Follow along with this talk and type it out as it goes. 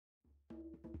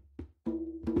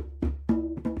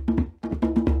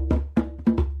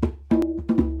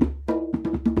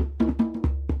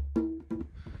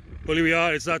Well, here we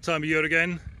are. It's that time of year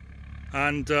again,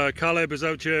 and Caleb is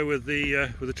out here with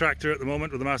the tractor at the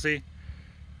moment, with the Massey,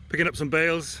 picking up some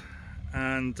bales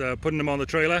and putting them on the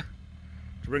trailer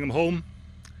to bring them home.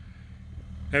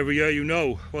 Every year, you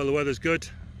know, well, the weather's good,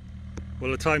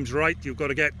 well, the time's right, you've got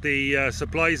to get the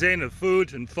supplies in of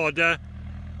food and fodder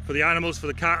for the animals, for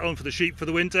the cattle and for the sheep for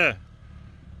the winter.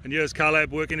 And here's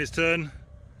Caleb working his turn.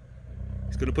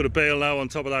 He's going to put a bale now on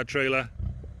top of that trailer.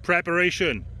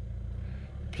 Preparation.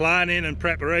 Planning and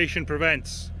preparation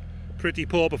prevents pretty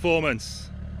poor performance.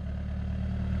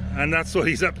 And that's what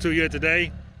he's up to here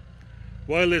today.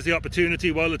 While there's the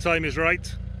opportunity, while the time is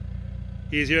right,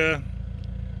 he's here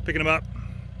picking them up,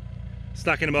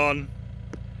 stacking them on,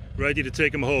 ready to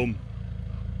take them home.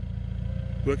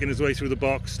 Working his way through the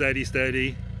box, steady,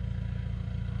 steady.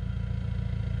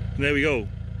 And there we go.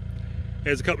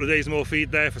 There's a couple of days more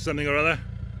feed there for something or other.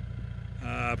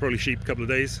 Probably sheep, a couple of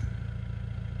days.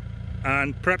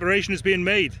 And preparation is being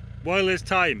made while there's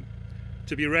time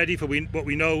to be ready for what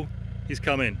we know is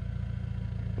coming.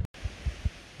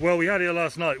 Well, we had here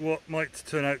last night what might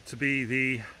turn out to be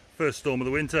the first storm of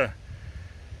the winter.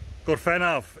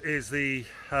 Gorffennaf is the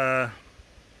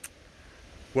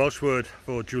Welsh word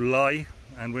for July,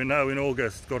 and we're now in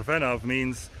August. Gorffennaf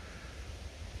means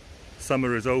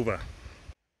summer is over.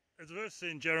 There's a verse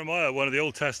in Jeremiah, one of the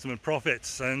Old Testament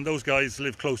prophets, and those guys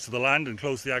lived close to the land and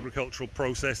close to the agricultural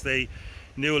process. They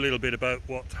knew a little bit about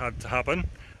what had to happen,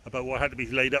 about what had to be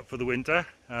laid up for the winter.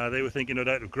 They were thinking no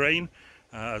doubt of grain,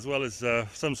 as well as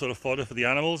some sort of fodder for the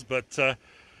animals, but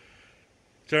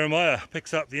Jeremiah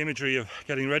picks up the imagery of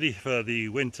getting ready for the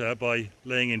winter by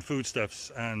laying in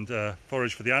foodstuffs and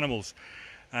forage for the animals.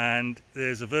 And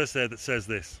there's a verse there that says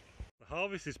this: "The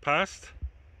harvest is past,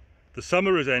 the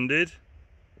summer is ended,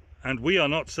 and we are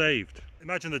not saved."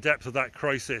 Imagine the depth of that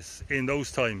crisis in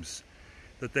those times,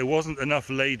 that there wasn't enough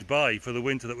laid by for the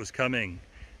winter that was coming,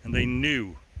 and they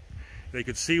knew. They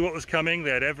could see what was coming. They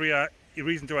had every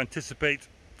reason to anticipate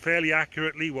fairly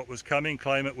accurately what was coming.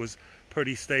 Climate was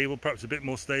pretty stable, perhaps a bit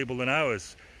more stable than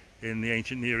ours in the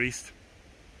ancient Near East.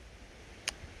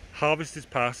 Harvest is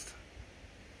past,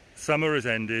 summer is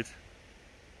ended,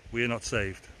 we are not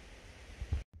saved.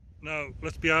 Now,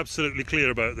 let's be absolutely clear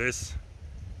about this.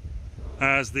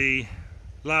 As the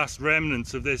last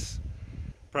remnants of this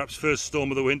perhaps first storm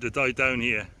of the winter died down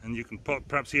here, and you can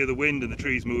perhaps hear the wind and the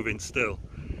trees moving still,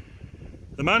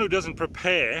 the man who doesn't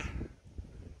prepare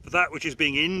for that which is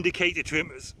being indicated to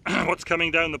him as what's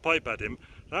coming down the pipe at him,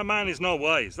 that man is not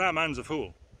wise, that man's a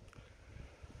fool.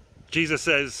 Jesus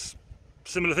says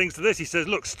similar things to this. He says,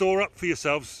 look, store up for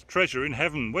yourselves treasure in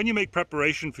heaven. When you make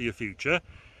preparation for your future,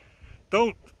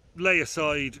 don't lay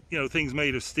aside, things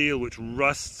made of steel which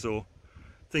rusts, or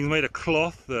things made of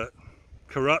cloth that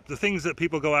corrupt, the things that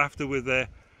people go after with their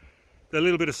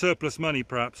little bit of surplus money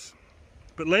perhaps.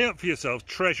 But lay up for yourselves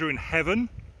treasure in heaven,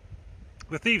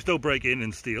 where thieves don't break in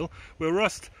and steal, where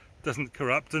rust doesn't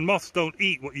corrupt and moths don't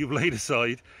eat what you've laid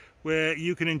aside, where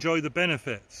you can enjoy the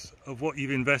benefits of what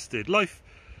you've invested. Life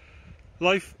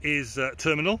is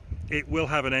terminal. It will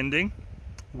have an ending.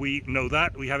 We know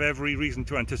that. We have every reason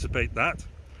to anticipate that.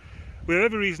 We have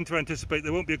every reason to anticipate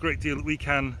there won't be a great deal that we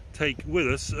can take with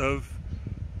us of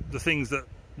the things that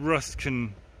rust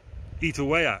can eat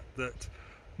away at, that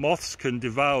moths can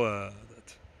devour,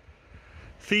 that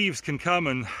thieves can come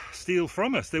and steal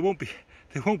from us. There won't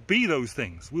be those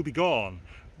things. We'll be gone.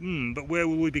 But where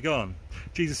will we be gone?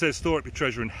 Jesus says, store up your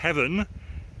treasure in heaven.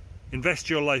 Invest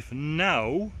your life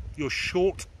now. You're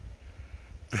short,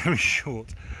 very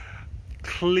short,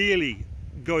 clearly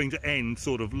going to end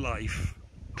sort of life,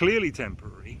 clearly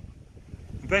temporary.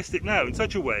 Invest it now in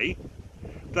such a way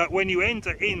that when you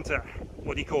enter into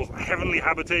what he calls heavenly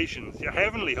habitations, your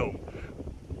heavenly home,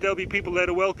 there'll be people there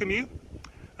to welcome you,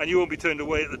 and you won't be turned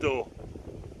away at the door.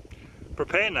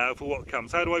 Prepare now for what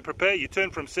comes. How do I prepare? You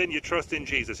turn from sin, you trust in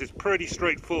Jesus. It's pretty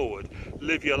straightforward.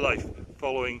 Live your life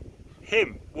following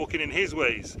him, walking in his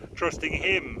ways, trusting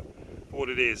him for what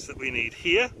it is that we need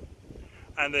here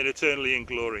and then eternally in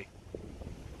glory.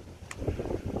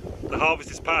 The harvest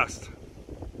is past.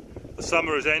 The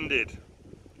summer has ended.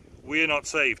 We are not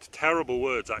saved. Terrible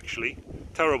words, actually.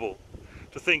 Terrible.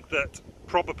 To think that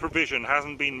proper provision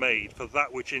hasn't been made for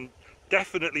that which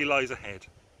indefinitely lies ahead.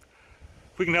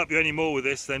 If we can help you any more with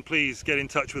this, then please get in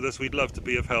touch with us. We'd love to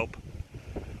be of help.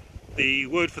 The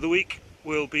word for the week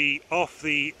will be off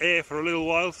the air for a little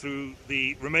while through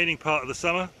the remaining part of the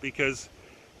summer, because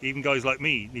even guys like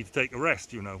me need to take a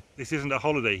rest, This isn't a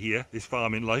holiday here, this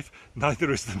farming life.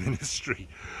 Neither is the ministry.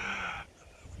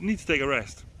 We need to take a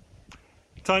rest.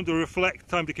 Time to reflect,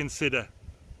 time to consider.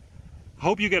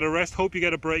 Hope you get a rest, hope you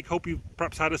get a break, hope you've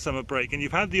perhaps had a summer break and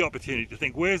you've had the opportunity to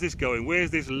think, where's this going,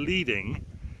 where's this leading?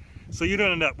 So you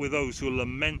don't end up with those who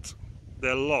lament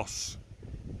their loss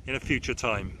in a future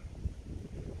time.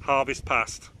 Harvest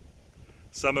past,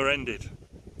 summer ended,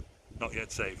 not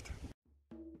yet saved.